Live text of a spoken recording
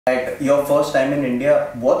At your first time in India,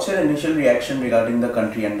 what's your initial reaction regarding the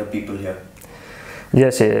country and the people here?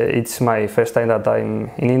 Yes, it's my first time that I'm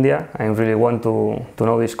in India. I really want to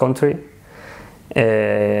know this country.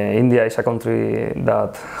 India is a country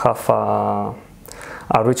that have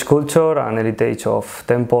a rich culture and heritage of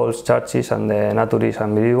temples, churches, and the nature is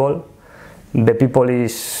unbelievable. The people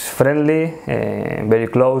is friendly, very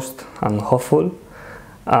closed and hopeful,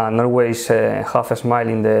 and always have a smile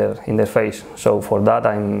in their face. So for that,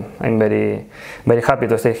 I'm very happy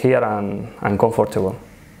to stay here and comfortable.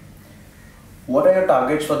 What are your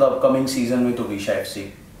targets for the upcoming season with Odisha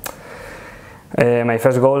FC? My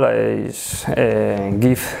first goal is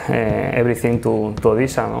give everything to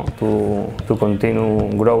Odisha, no? to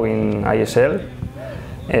continue growing ISL,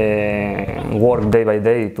 work day by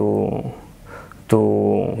day to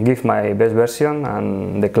give my best version,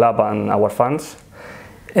 and the club and our fans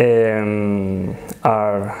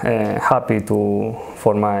are happy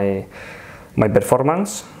for my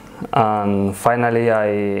performance. And finally,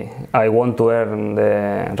 I want to earn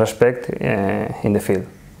the respect in the field.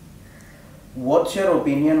 What's your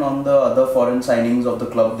opinion on the other foreign signings of the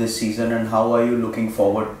club this season, and how are you looking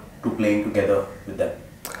forward to playing together with them?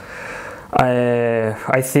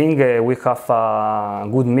 I think we have a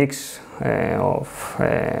good mix of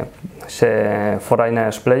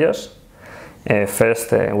foreigners players.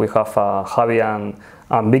 First, we have Javi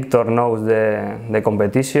and Victor knows the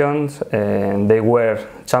competitions, and they were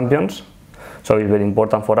champions, so it's very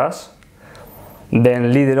important for us.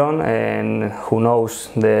 Then Lideron, who knows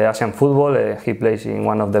the Asian football, he plays in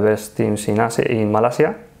one of the best teams in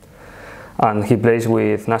Malaysia, and he plays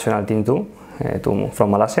with national team too,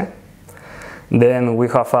 from Malaysia. Then we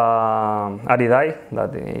have Aridai,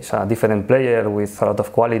 that is a different player with a lot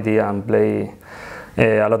of quality and play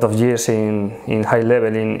a lot of years in high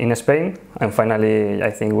level in Spain. And finally, I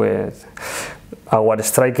think with our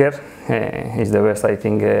striker is the best. I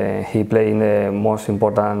think he plays in the most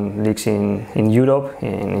important leagues in Europe,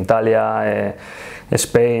 in Italy,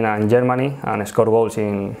 Spain and Germany, and score goals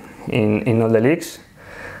in all the leagues.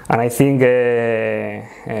 And I think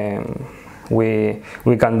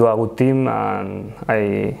we can do a good team, and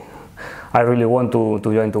I really want to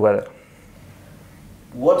join together.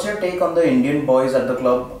 What's your take on the Indian boys at the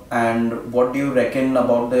club, and what do you reckon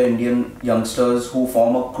about the Indian youngsters who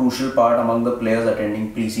form a crucial part among the players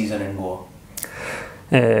attending pre-season in Goa?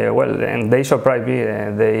 Well, and they surprise me.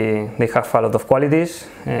 They have a lot of qualities,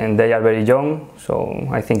 and they are very young. So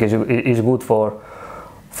I think it's good for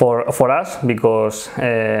us, because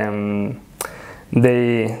they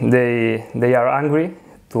are hungry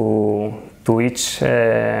to reach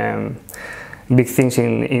big things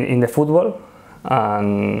in the football.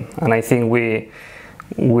 And I think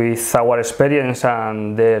with our experience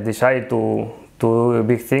and their desire to do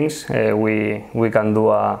big things, we can do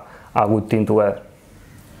a good team together.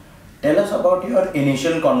 Tell us about your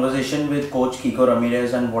initial conversation with Coach Kiko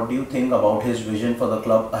Ramirez, and what do you think about his vision for the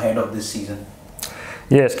club ahead of this season?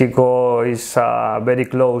 Yes, Kiko is a very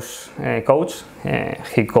close coach.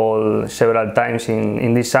 He called several times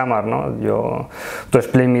in this summer, no? To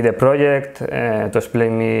explain me the project, to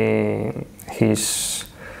explain me his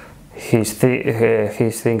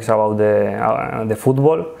things about the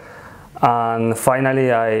football. And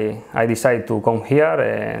finally, I decided to come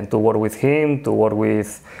here to work with him, to work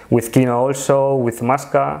with Kino also, with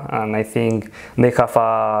Maska, and I think they have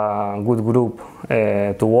a good group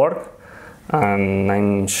to work. And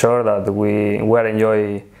I'm sure that we will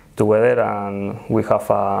enjoy together, and we have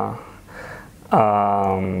a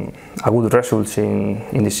good results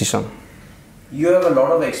in this season. You have a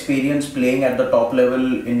lot of experience playing at the top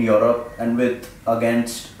level in Europe and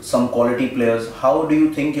against some quality players. How do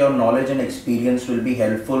you think your knowledge and experience will be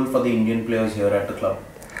helpful for the Indian players here at the club?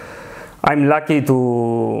 I'm lucky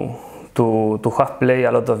to have played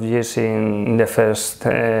a lot of years in the first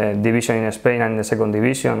division in Spain and the second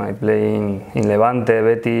division. I play in Levante,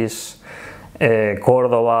 Betis,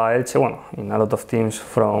 Córdoba, Elche, in a lot of teams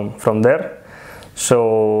from there.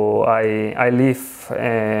 So I live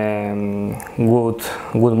good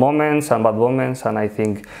moments and bad moments, and I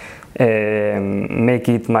think make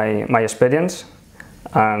it my experience.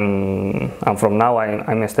 And from now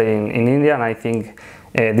I'm staying in India, and I think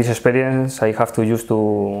this experience I have to use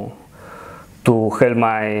to help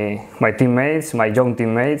my teammates, my young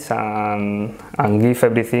teammates, and give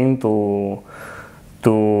everything to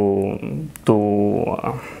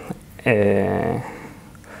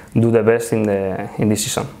do the best in this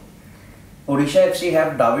season. Odisha FC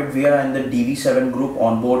have David Villa and the DV7 group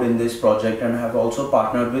on board in this project, and have also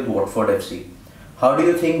partnered with Watford FC. How do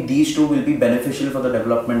you think these two will be beneficial for the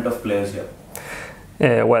development of players here?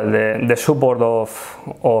 Well, the support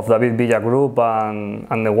of David Villa Group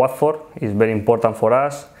and the Watford is very important for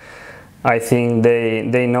us. I think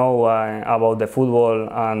they know about the football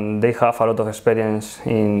and they have a lot of experience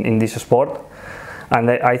in this sport. And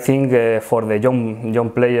I think for the young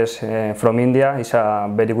players from India, it's a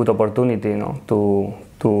very good opportunity, you know, to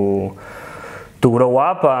grow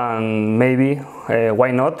up and maybe, why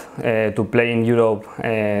not, to play in Europe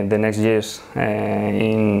the next years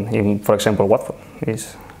in, for example, Watford.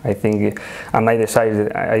 I think, and I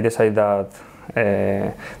decided that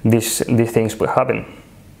these things will happen.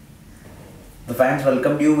 The fans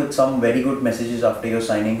welcomed you with some very good messages after your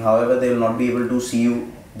signing. However, they will not be able to see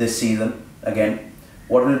you this season again.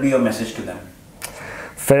 What will be your message to them?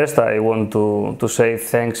 First, I want to say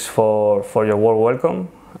thanks for your warm welcome,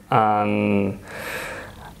 and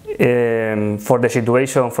for the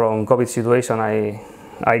situation, from COVID situation,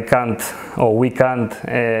 I can't, or we can't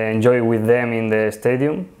enjoy with them in the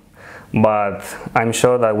stadium, but I'm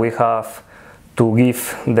sure that we have to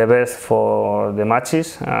give the best for the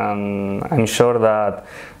matches, and I'm sure that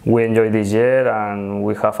we enjoy this year and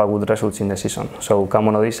we have a good results in the season. So come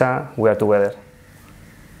on Odisha, we are together.